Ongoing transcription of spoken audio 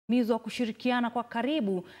Mizwa kushirikiana kwa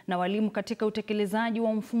karibu na walimu katika utekelezaji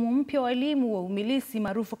wa mfumo mpya wa elimu wa umilisi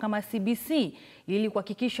maarufu kama CBC ili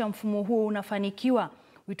kuhakikisha mfumo huo unafanikiwa.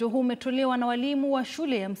 Wito huu umetolewa na walimu wa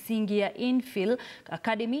shule ya msingi ya Infield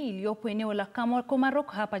Academy iliyopo eneo la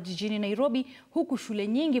Komarok hapa jijini Nairobi, huku shule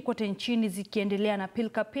nyingi kote nchini zikiendelea na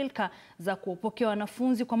pilka za kuwapokea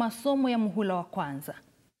wanafunzi kwa masomo ya muhula wa kwanza.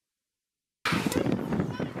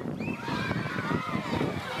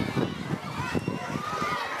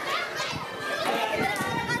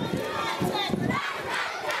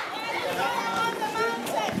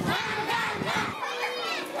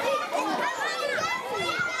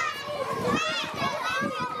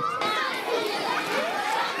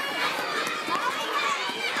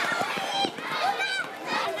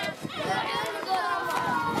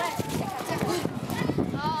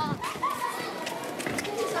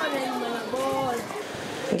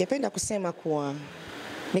 Ningependa kusema kuwa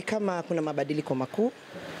ni kama kuna mabadiliko makuu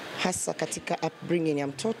hasa katika upbringing ya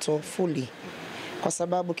mtoto fully, kwa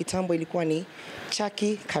sababu kitambo ilikuwa ni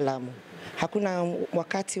chaki kalamu. Hakuna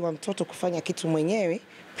wakati wa mtoto kufanya kitu mwenyewe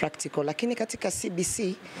practical, lakini katika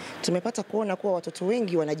CBC tumepata kuona kuwa watoto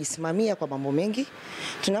wengi wanajisimamia kwa mambo mengi.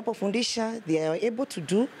 Tunapofundisha, they are able to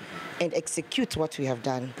do and execute what we have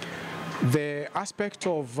done. The aspect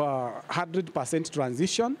of 100%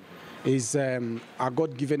 transition is a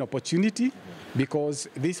God-given opportunity, because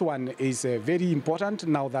this one is very important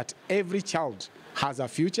now that every child has a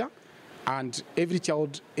future and every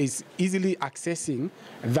child is easily accessing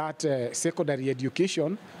that secondary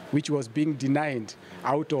education which was being denied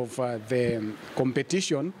out of the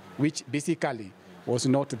competition, which basically was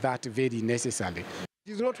not that very necessary.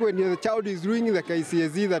 It is not when the child is doing the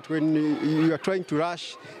KCSE that when you are trying to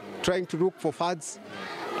rush, trying to look for funds.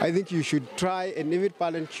 I think you should try, and every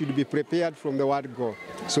parent should be prepared from the word go,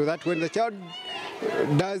 so that when the child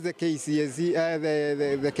does the KCSE,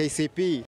 the KCP,